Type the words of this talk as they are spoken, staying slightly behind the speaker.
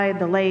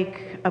the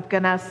lake of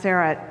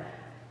Gennesaret,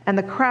 and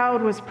the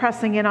crowd was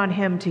pressing in on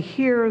him to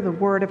hear the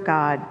word of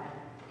God,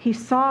 he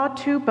saw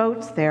 2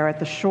 boats there at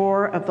the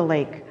shore of the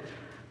lake.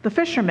 The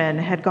fishermen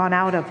had gone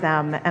out of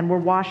them and were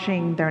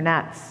washing their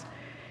nets.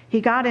 He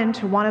got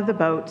into one of the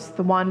boats,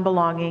 the one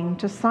belonging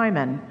to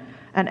Simon,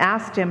 and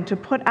asked him to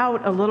put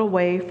out a little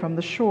way from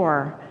the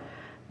shore.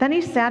 Then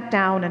he sat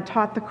down and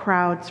taught the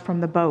crowds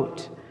from the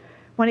boat.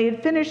 When he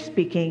had finished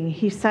speaking,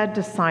 he said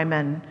to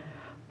Simon,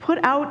 "Put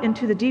out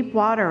into the deep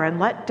water and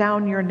let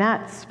down your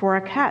nets for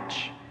a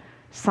catch."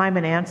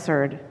 Simon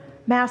answered,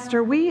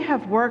 "Master, we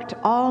have worked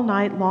all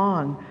night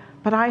long,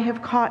 but I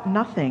have caught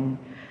nothing.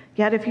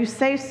 Yet if you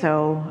say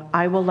so,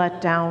 I will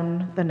let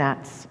down the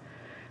nets."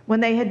 When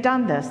they had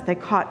done this, they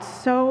caught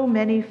so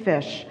many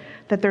fish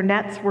that their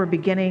nets were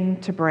beginning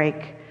to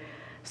break.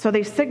 So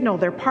they signaled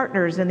their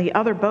partners in the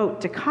other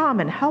boat to come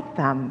and help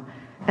them.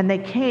 And they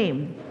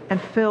came and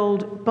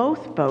filled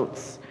both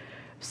boats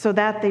so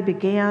that they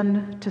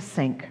began to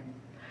sink.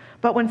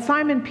 But when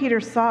Simon Peter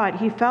saw it,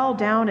 he fell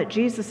down at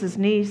Jesus'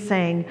 knees,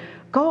 saying,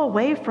 "Go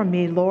away from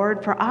me,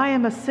 Lord, for I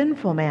am a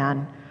sinful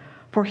man."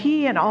 For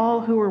he and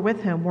all who were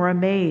with him were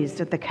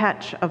amazed at the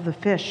catch of the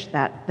fish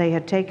that they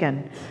had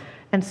taken.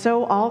 And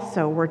so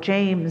also were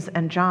James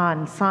and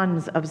John,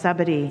 sons of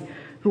Zebedee,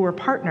 who were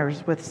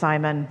partners with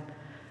Simon.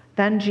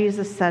 Then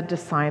Jesus said to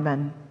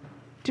Simon,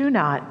 "Do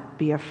not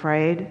be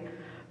afraid.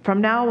 From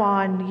now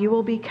on you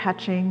will be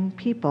catching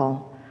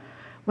people."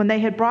 When they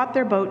had brought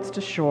their boats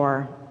to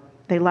shore,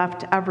 they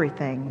left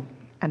everything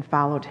and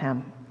followed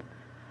him.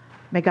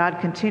 May God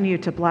continue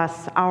to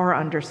bless our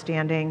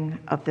understanding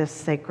of this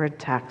sacred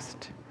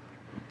text.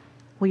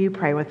 Will you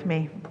pray with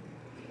me?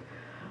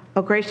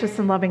 O gracious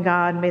and loving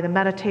God, may the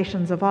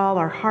meditations of all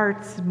our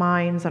hearts,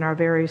 minds, and our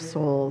very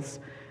souls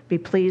be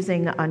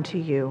pleasing unto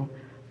you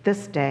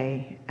this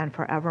day and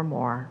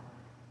forevermore.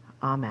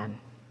 Amen.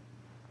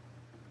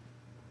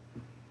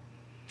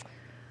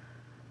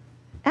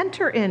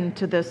 Enter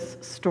into this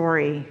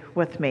story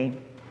with me,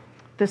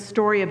 this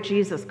story of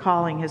Jesus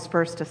calling his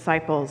first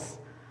disciples.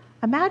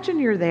 Imagine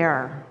you're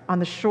there on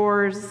the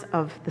shores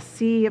of the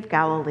Sea of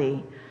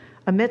Galilee,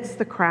 amidst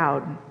the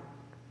crowd.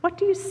 What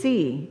do you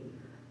see?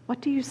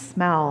 What do you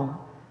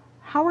smell?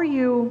 How are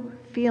you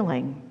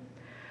feeling?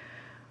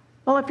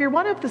 Well, if you're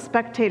one of the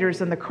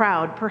spectators in the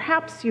crowd,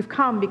 perhaps you've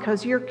come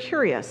because you're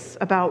curious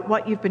about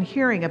what you've been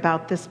hearing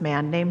about this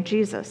man named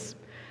Jesus.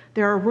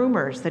 There are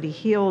rumors that he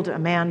healed a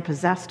man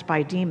possessed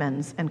by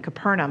demons in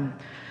Capernaum.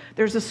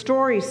 There's a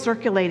story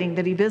circulating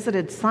that he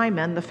visited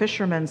Simon, the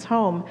fisherman's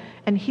home,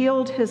 and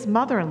healed his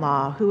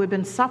mother-in-law, who had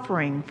been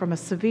suffering from a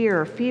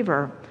severe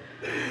fever.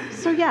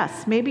 So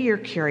yes, maybe you're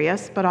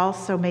curious, but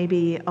also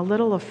maybe a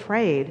little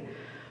afraid.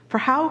 For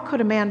how could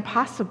a man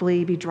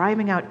possibly be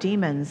driving out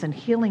demons and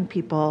healing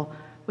people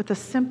with a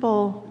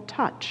simple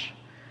touch?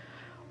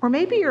 Or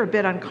maybe you're a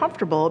bit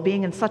uncomfortable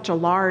being in such a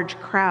large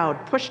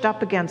crowd, pushed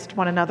up against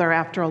one another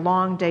after a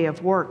long day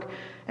of work,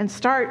 and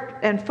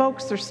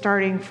folks are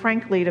starting,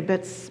 frankly,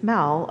 to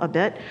smell a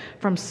bit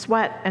from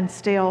sweat and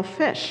stale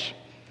fish.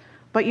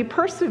 But you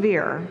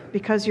persevere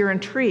because you're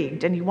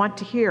intrigued and you want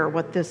to hear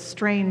what this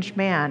strange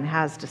man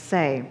has to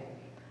say.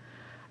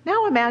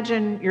 Now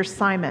imagine you're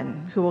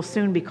Simon, who will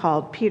soon be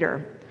called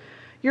Peter.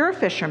 You're a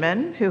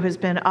fisherman who has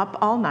been up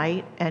all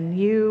night and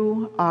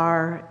you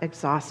are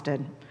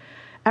exhausted.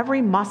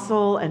 Every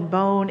muscle and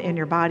bone in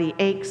your body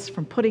aches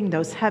from putting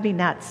those heavy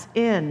nets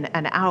in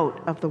and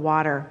out of the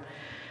water.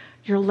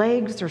 Your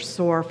legs are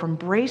sore from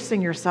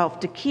bracing yourself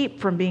to keep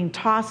from being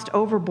tossed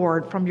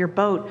overboard from your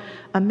boat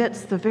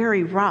amidst the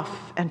very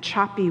rough and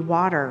choppy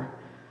water.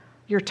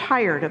 You're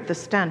tired of the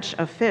stench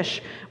of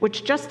fish,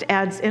 which just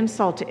adds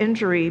insult to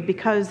injury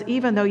because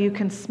even though you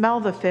can smell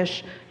the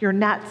fish, your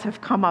nets have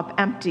come up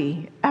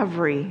empty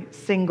every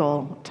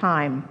single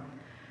time.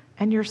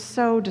 And you're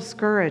so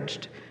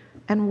discouraged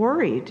and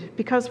worried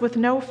because with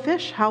no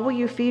fish, how will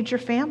you feed your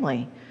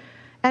family?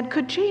 And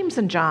could James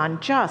and John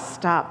just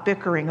stop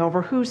bickering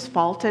over whose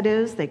fault it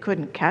is they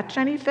couldn't catch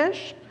any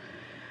fish?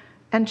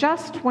 And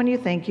just when you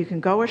think you can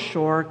go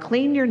ashore,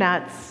 clean your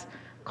nets,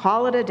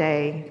 call it a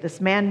day, this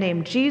man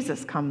named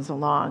Jesus comes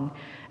along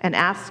and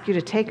asks you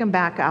to take him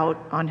back out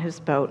on his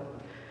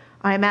boat.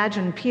 I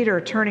imagine Peter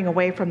turning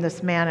away from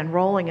this man and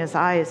rolling his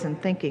eyes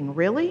and thinking,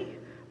 "Really?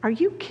 Are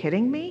you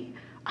kidding me?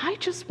 I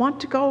just want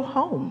to go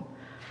home."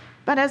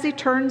 But as he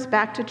turns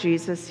back to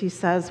Jesus, he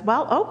says,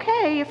 "Well,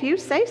 okay, if you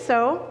say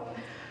so."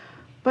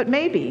 But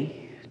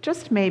maybe,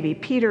 just maybe,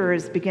 Peter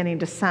is beginning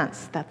to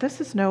sense that this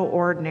is no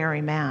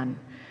ordinary man.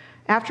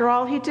 After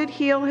all, he did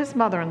heal his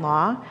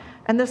mother-in-law,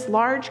 and this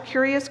large,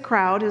 curious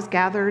crowd has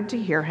gathered to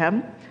hear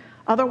him.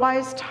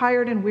 Otherwise,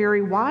 tired and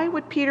weary, why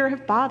would Peter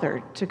have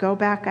bothered to go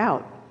back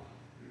out?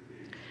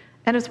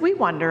 And as we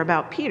wonder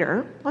about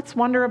Peter, let's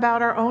wonder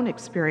about our own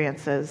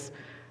experiences.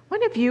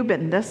 When have you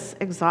been this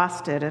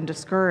exhausted and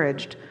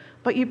discouraged,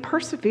 but you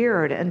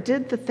persevered and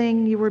did the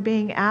thing you were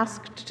being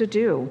asked to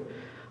do?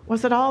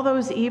 Was it all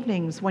those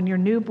evenings when your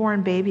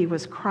newborn baby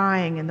was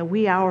crying in the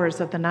wee hours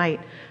of the night,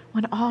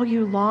 when all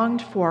you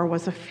longed for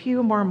was a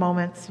few more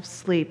moments of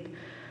sleep?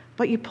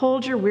 but you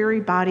pulled your weary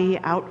body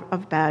out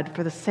of bed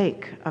for the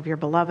sake of your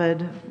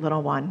beloved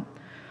little one?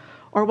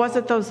 Or was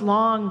it those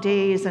long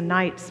days and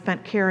nights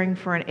spent caring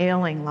for an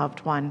ailing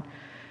loved one?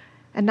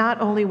 And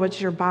not only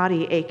was your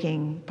body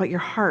aching, but your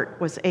heart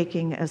was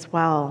aching as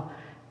well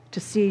to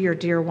see your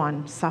dear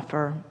one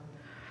suffer.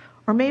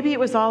 Or maybe it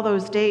was all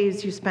those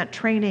days you spent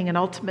training and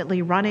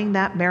ultimately running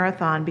that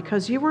marathon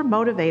because you were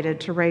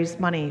motivated to raise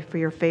money for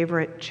your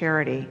favorite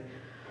charity.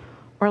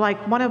 Or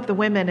like one of the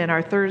women in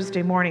our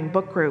Thursday morning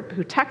book group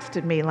who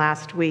texted me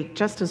last week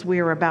just as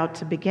we were about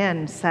to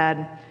begin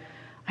said,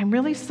 "I'm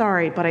really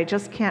sorry, but I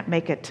just can't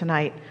make it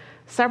tonight.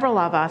 Several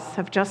of us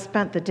have just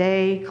spent the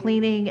day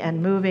cleaning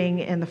and moving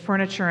in the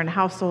furniture and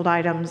household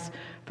items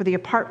for the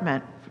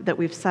apartment that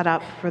we've set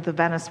up for the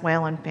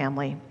Venezuelan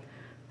family.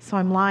 So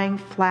I'm lying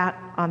flat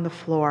on the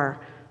floor,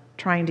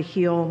 trying to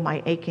heal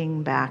my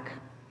aching back."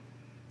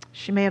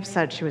 She may have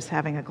said she was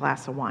having a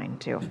glass of wine,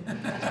 too.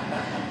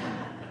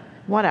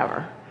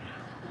 Whatever.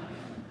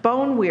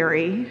 Bone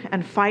weary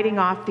and fighting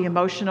off the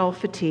emotional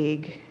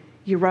fatigue,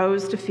 you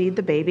rose to feed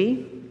the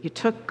baby. You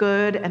took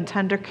good and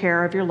tender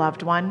care of your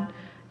loved one.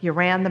 You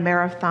ran the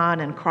marathon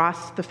and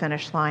crossed the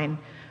finish line,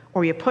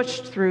 or you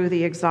pushed through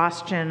the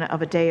exhaustion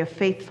of a day of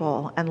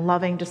faithful and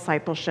loving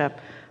discipleship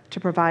to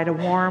provide a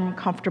warm,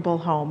 comfortable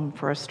home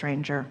for a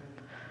stranger.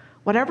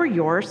 Whatever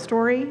your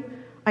story,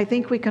 I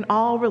think we can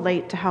all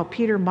relate to how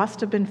Peter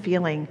must have been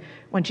feeling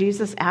when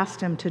Jesus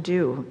asked him to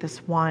do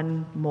this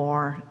one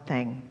more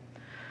thing.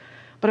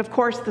 But of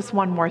course, this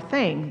one more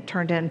thing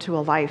turned into a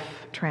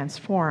life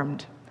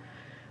transformed.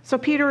 So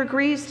Peter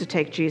agrees to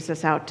take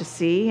Jesus out to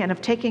sea, and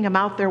if taking him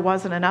out there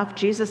wasn't enough,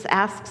 Jesus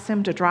asks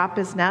him to drop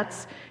his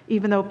nets,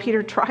 even though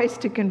Peter tries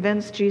to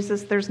convince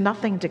Jesus there's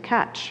nothing to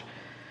catch.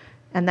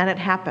 And then it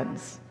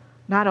happens.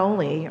 Not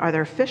only are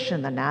there fish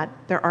in the net,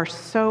 there are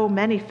so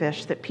many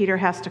fish that Peter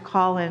has to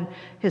call in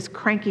his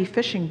cranky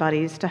fishing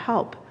buddies to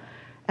help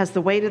as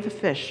the weight of the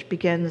fish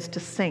begins to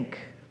sink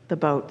the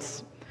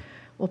boats.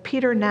 Well,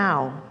 Peter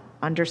now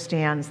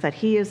understands that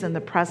he is in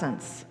the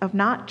presence of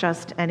not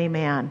just any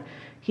man,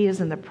 he is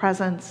in the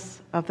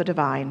presence of the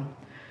divine.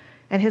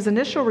 And his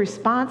initial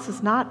response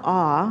is not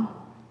awe,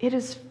 it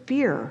is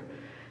fear.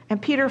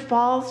 And Peter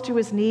falls to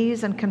his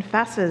knees and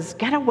confesses,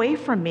 "Get away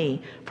from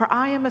me, for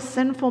I am a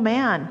sinful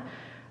man."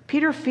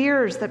 Peter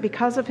fears that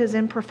because of his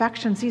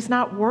imperfections, he's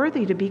not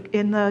worthy to be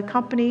in the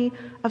company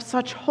of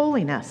such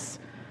holiness.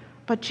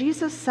 But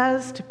Jesus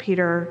says to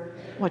Peter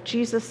what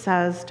Jesus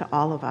says to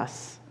all of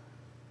us: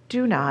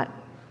 "Do not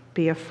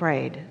be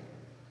afraid.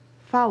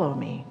 Follow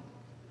me."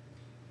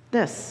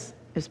 This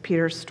is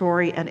Peter's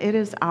story, and it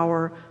is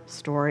our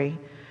story.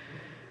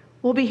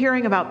 We'll be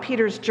hearing about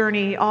Peter's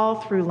journey all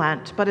through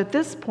Lent, but at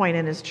this point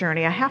in his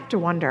journey, I have to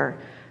wonder,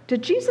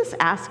 did Jesus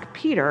ask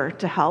Peter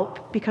to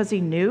help because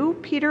he knew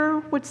Peter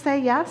would say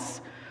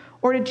yes?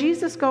 Or did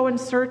Jesus go in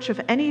search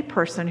of any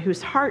person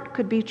whose heart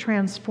could be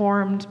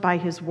transformed by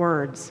his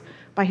words,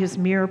 by his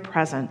mere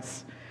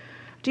presence?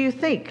 Do you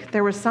think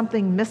there was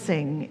something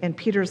missing in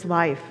Peter's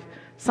life,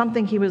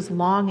 something he was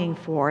longing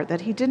for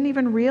that he didn't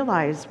even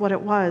realize what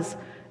it was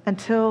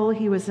until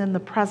he was in the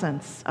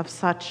presence of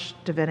such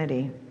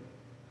divinity?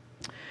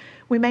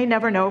 We may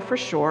never know for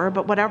sure,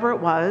 but whatever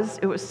it was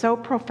so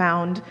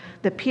profound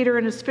that Peter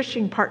and his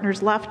fishing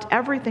partners left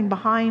everything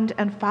behind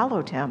and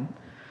followed him.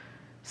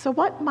 So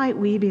what might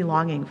we be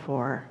longing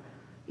for,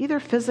 either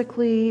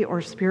physically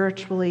or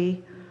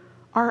spiritually?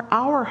 Are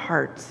our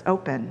hearts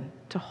open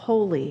to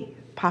holy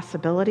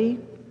possibility?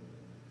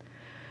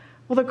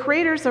 Well, the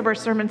creators of our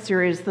sermon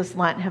series this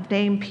Lent have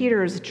named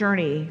Peter's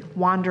journey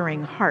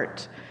Wandering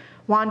Heart.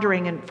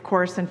 Wandering, of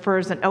course,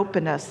 infers an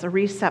openness, a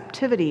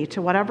receptivity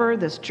to whatever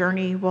this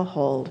journey will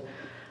hold.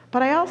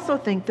 But I also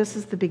think this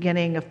is the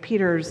beginning of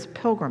Peter's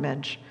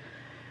pilgrimage.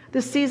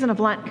 This season of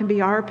Lent can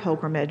be our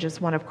pilgrimage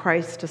as one of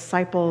Christ's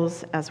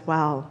disciples as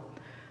well.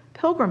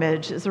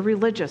 Pilgrimage is a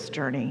religious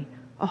journey,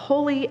 a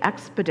holy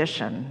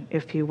expedition,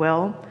 if you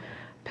will.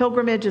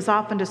 Pilgrimage is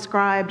often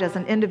described as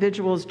an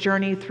individual's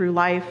journey through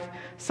life,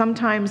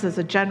 sometimes as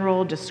a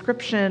general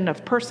description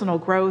of personal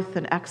growth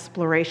and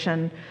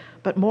exploration,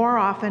 but more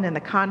often in the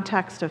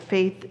context of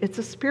faith, it's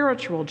a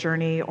spiritual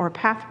journey or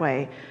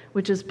pathway,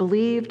 which is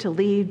believed to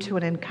lead to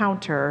an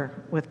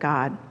encounter with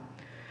God.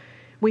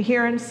 We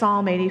hear in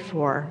Psalm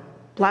 84,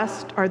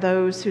 "Blessed are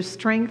those whose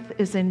strength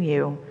is in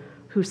you,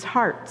 whose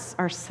hearts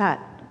are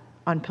set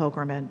on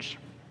pilgrimage."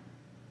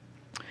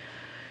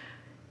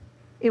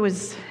 It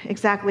was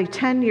exactly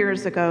 10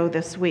 years ago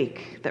this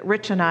week that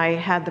Rich and I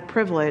had the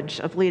privilege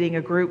of leading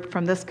a group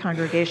from this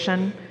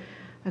congregation,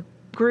 a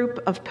group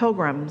of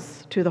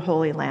pilgrims to the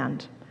Holy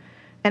Land.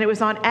 And it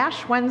was on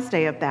Ash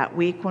Wednesday of that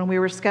week when we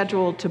were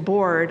scheduled to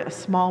board a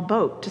small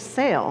boat to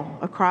sail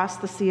across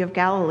the Sea of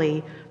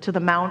Galilee to the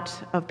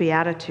Mount of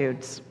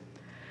Beatitudes.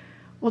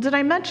 Well, did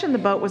I mention the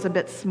boat was a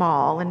bit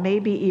small and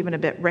maybe even a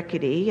bit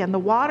rickety, and the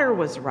water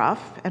was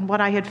rough, and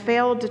what I had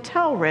failed to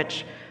tell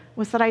Rich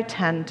was that I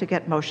tend to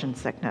get motion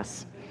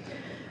sickness.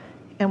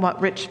 And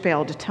what Rich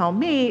failed to tell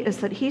me is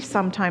that he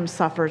sometimes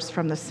suffers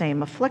from the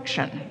same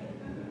affliction.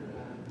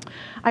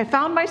 I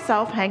found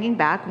myself hanging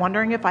back,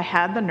 wondering if I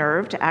had the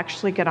nerve to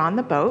actually get on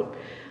the boat.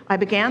 I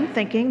began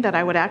thinking that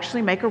I would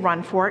actually make a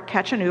run for it,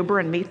 catch an Uber,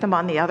 and meet them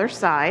on the other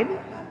side.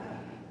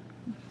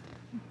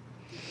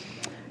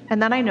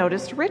 And then I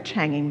noticed Rich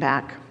hanging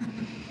back.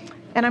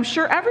 And I'm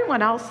sure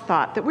everyone else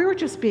thought that we were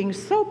just being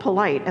so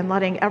polite and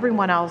letting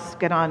everyone else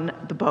get on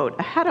the boat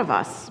ahead of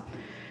us.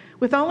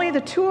 With only the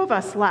two of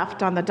us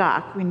left on the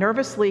dock, we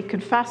nervously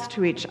confessed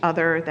to each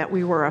other that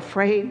we were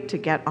afraid to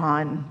get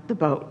on the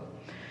boat.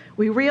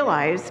 We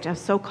realized, as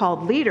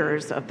so-called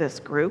leaders of this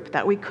group,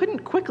 that we couldn't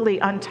quickly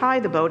untie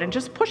the boat and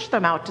just push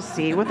them out to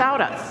sea without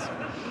us,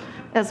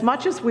 as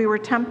much as we were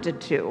tempted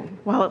to.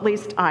 Well, at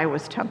least I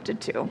was tempted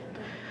to.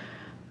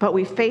 But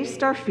we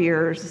faced our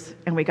fears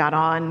and we got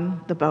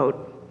on the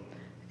boat.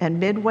 And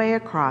midway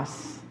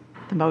across,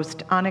 the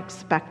most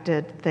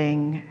unexpected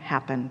thing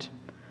happened.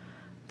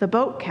 The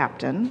boat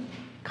captain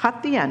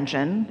cut the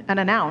engine and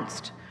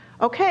announced,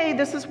 "Okay,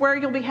 this is where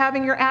you'll be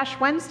having your Ash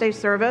Wednesday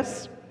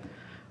service."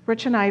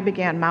 Rich and I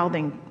began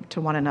mouthing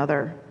to one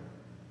another,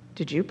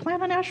 "Did you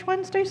plan an Ash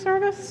Wednesday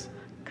service?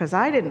 Because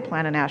I didn't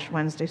plan an Ash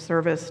Wednesday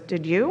service.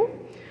 Did you?"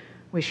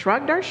 We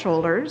shrugged our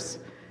shoulders.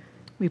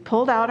 We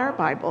pulled out our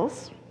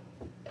Bibles.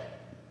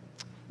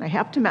 I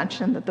have to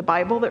mention that the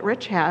Bible that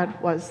Rich had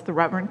was the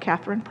Reverend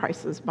Catherine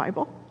Price's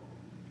Bible.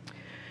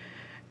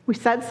 We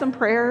said some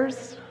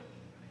prayers,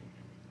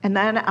 and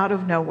then out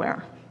of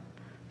nowhere,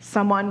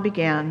 someone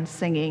began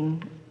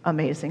singing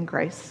Amazing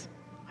Grace.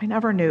 I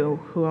never knew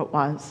who it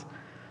was,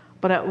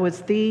 but it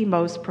was the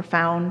most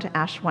profound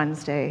Ash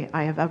Wednesday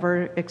I have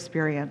ever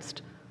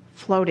experienced,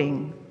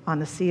 floating on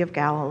the Sea of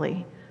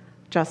Galilee,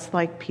 just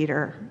like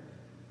Peter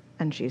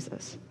and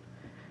Jesus.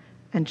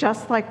 And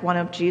just like one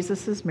of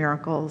Jesus'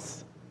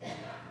 miracles,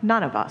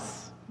 none of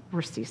us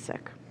were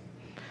seasick.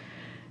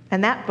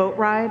 And that boat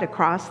ride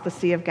across the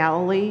Sea of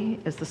Galilee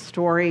is the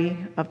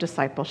story of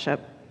discipleship.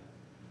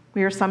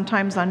 We are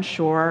sometimes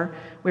unsure.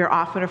 We are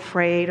often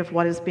afraid of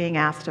what is being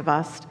asked of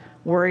us,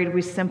 worried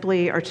we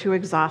simply are too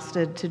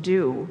exhausted to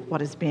do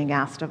what is being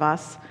asked of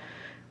us.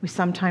 We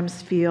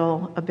sometimes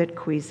feel a bit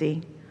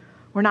queasy.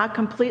 We're not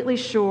completely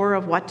sure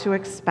of what to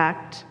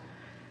expect,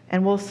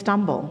 and we'll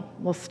stumble.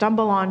 We'll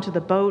stumble onto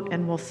the boat,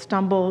 and we'll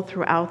stumble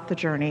throughout the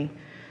journey.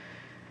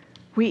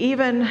 We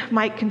even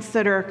might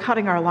consider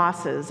cutting our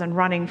losses and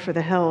running for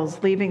the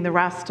hills, leaving the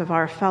rest of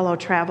our fellow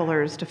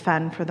travelers to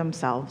fend for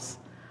themselves.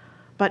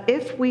 But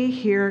if we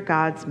hear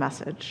God's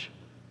message,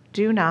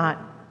 do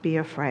not be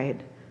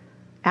afraid.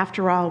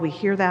 After all, we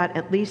hear that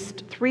at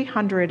least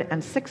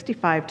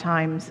 365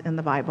 times in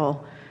the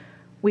Bible.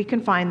 We can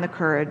find the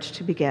courage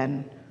to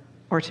begin,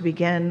 or to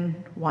begin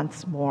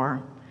once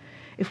more.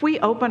 If we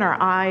open our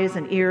eyes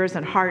and ears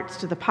and hearts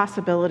to the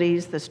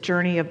possibilities this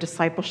journey of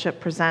discipleship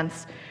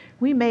presents,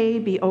 we may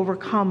be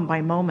overcome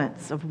by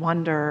moments of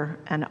wonder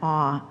and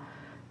awe.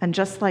 And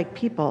just like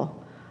Peter,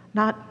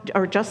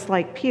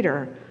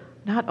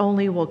 not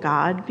only will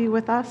God be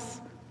with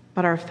us,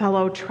 but our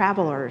fellow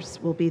travelers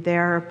will be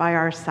there by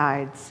our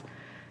sides.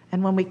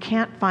 And when we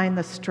can't find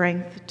the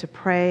strength to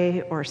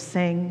pray or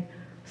sing,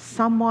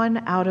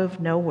 someone out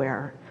of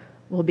nowhere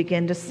will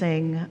begin to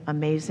sing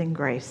Amazing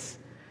Grace.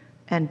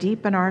 And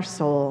deep in our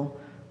soul,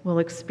 we'll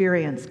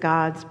experience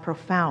God's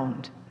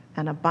profound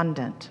and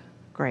abundant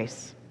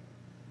grace.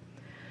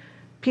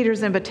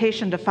 Peter's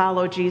invitation to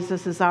follow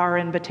Jesus is our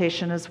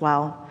invitation as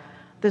well.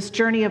 This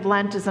journey of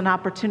Lent is an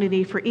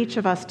opportunity for each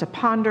of us to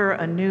ponder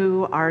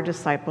anew our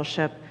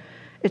discipleship.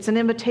 It's an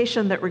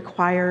invitation that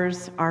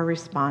requires our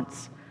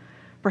response.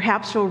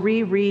 Perhaps you'll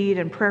reread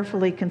and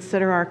prayerfully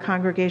consider our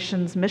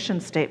congregation's mission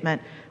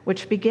statement,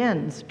 which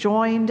begins,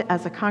 "Joined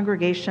as a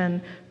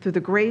congregation through the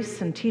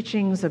grace and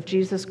teachings of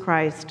Jesus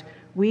Christ,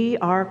 we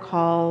are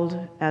called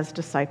as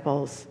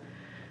disciples."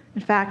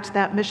 In fact,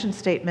 that mission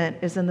statement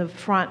is in the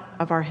front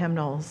of our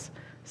hymnals.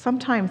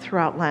 Sometime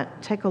throughout Lent,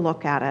 take a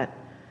look at it.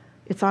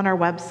 It's on our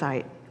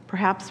website.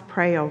 Perhaps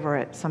pray over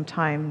it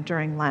sometime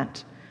during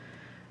Lent.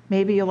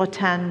 Maybe you'll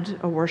attend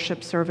a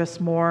worship service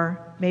more.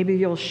 Maybe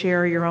you'll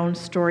share your own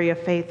story of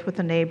faith with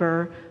a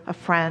neighbor, a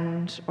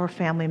friend, or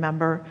family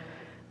member.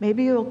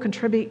 Maybe you'll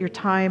contribute your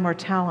time or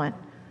talent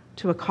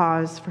to a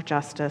cause for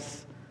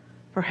justice.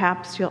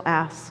 Perhaps you'll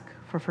ask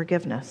for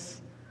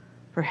forgiveness.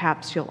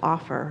 Perhaps you'll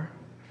offer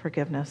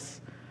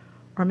forgiveness.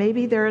 Or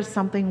maybe there is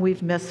something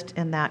we've missed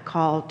in that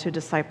call to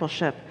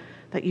discipleship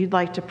that you'd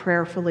like to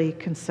prayerfully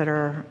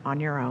consider on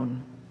your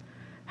own.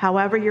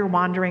 However your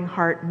wandering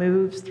heart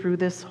moves through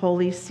this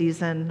holy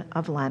season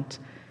of Lent,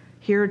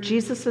 hear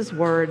Jesus'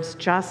 words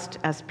just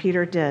as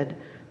Peter did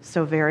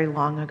so very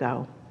long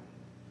ago.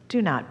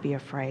 Do not be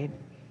afraid.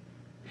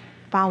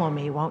 Follow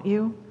me, won't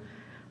you?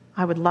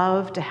 I would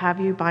love to have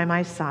you by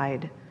my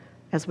side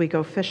as we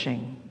go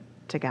fishing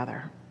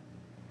together.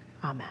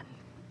 Amen.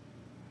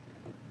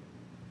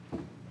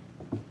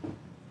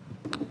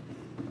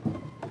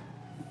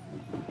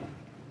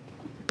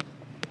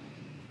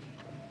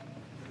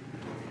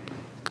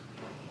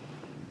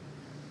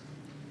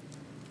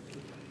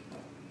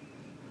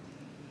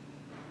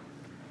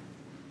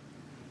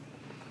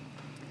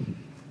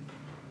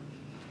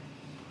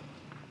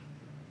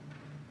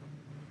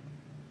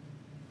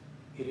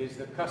 It is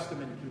the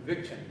custom and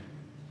conviction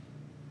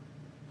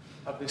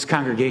of this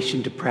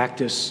congregation to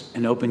practice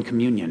an open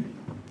communion.